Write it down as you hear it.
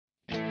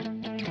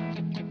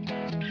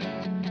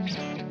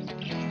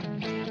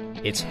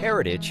Its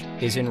heritage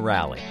is in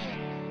rally.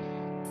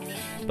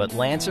 But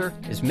Lancer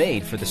is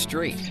made for the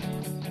street.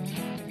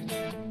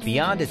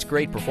 Beyond its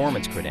great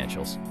performance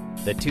credentials,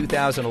 the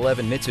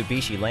 2011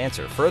 Mitsubishi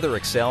Lancer further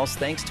excels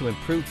thanks to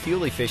improved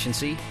fuel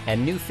efficiency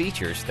and new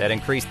features that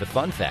increase the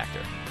fun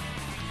factor.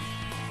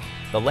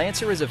 The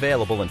Lancer is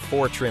available in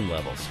 4 trim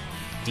levels: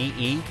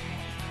 DE,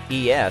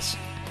 ES,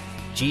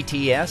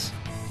 GTS,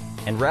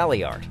 and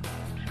Rally Art.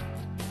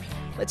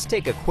 Let's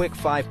take a quick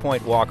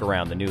 5-point walk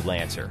around the new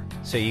Lancer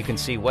so you can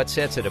see what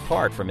sets it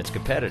apart from its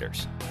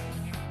competitors.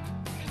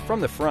 From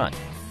the front,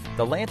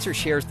 the Lancer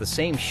shares the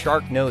same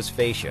shark nose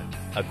fascia,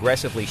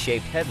 aggressively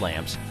shaped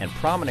headlamps, and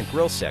prominent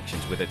grille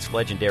sections with its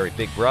legendary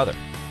big brother.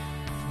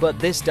 But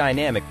this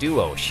dynamic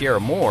duo share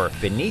more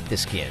beneath the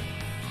skin.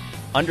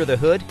 Under the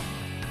hood,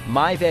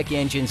 Myvec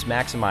engines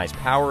maximize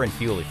power and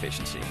fuel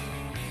efficiency.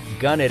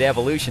 Gun-it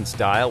evolution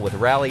style with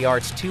Rally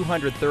Art's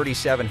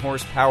 237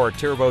 horsepower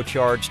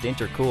turbocharged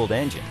intercooled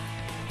engine.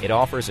 It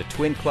offers a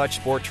twin-clutch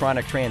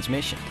Sportronic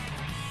transmission.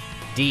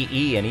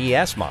 DE and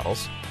ES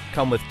models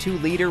come with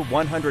 2-liter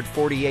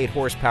 148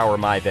 horsepower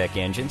Myvec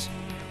engines,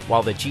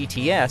 while the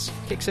GTS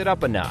kicks it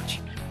up a notch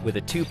with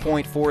a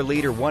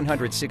 2.4-liter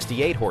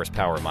 168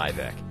 horsepower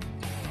Myvec.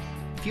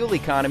 Fuel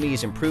economy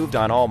is improved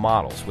on all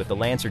models, with the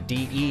Lancer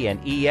DE and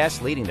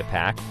ES leading the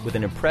pack with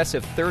an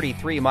impressive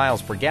 33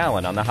 miles per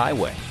gallon on the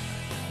highway.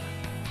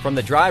 From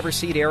the driver's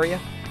seat area,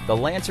 the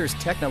Lancer's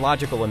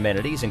technological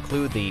amenities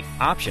include the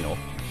optional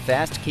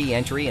fast key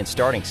entry and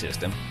starting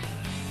system,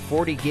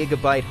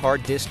 40-gigabyte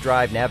hard disk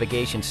drive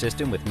navigation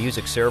system with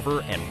music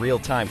server and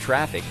real-time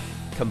traffic,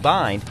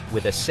 combined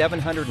with a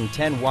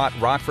 710-watt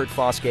Rockford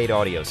Fosgate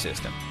audio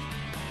system,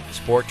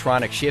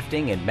 Sportronic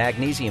shifting and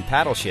magnesium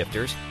paddle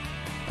shifters,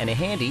 and a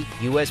handy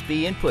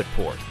USB input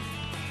port.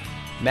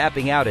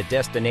 Mapping out a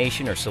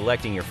destination or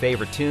selecting your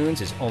favorite tunes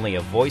is only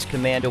a voice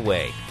command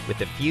away with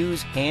the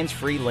Fuse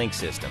hands-free link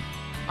system,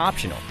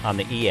 optional on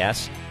the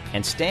ES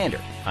and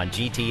standard on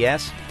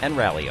GTS and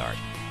Rally Art.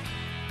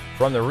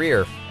 From the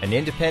rear, an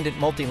independent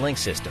multi-link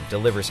system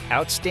delivers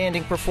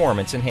outstanding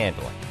performance and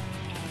handling.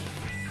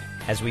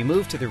 As we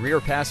move to the rear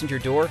passenger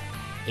door,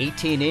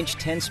 18-inch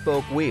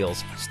 10-spoke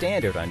wheels,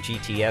 standard on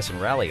GTS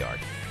and Rally Art,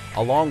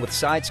 along with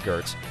side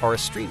skirts, are a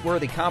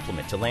street-worthy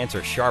complement to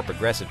Lancer's sharp,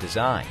 aggressive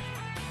design.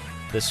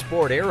 The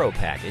Sport Aero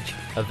package,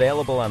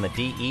 available on the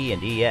DE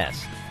and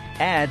ES,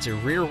 adds a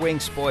rear wing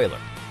spoiler,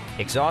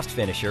 exhaust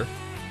finisher,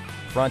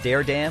 front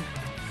air dam,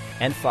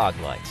 and fog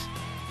lights.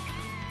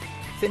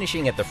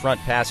 Finishing at the front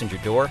passenger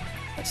door,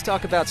 let's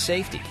talk about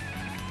safety.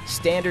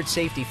 Standard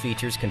safety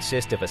features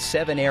consist of a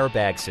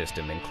 7-airbag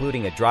system,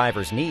 including a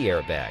driver's knee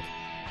airbag,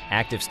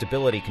 active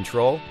stability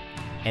control,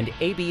 and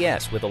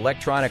ABS with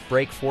electronic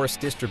brake force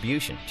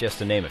distribution, just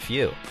to name a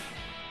few.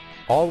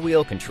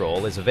 All-wheel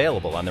control is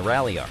available on the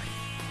Rally Art.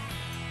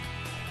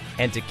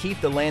 And to keep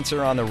the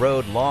Lancer on the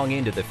road long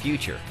into the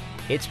future,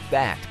 it's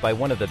backed by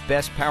one of the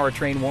best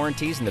powertrain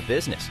warranties in the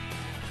business.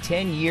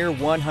 10-year,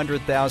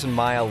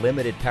 100,000-mile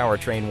limited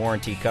powertrain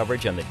warranty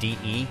coverage on the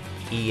DE,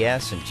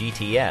 ES, and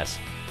GTS.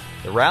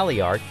 The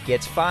Rally Art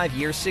gets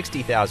 5-year,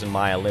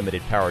 60,000-mile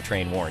limited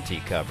powertrain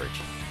warranty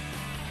coverage.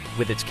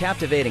 With its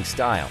captivating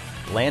style,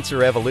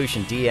 Lancer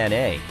Evolution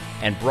DNA,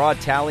 and broad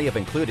tally of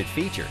included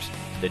features,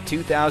 the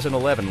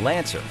 2011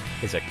 Lancer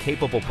is a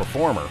capable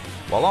performer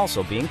while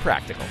also being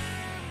practical.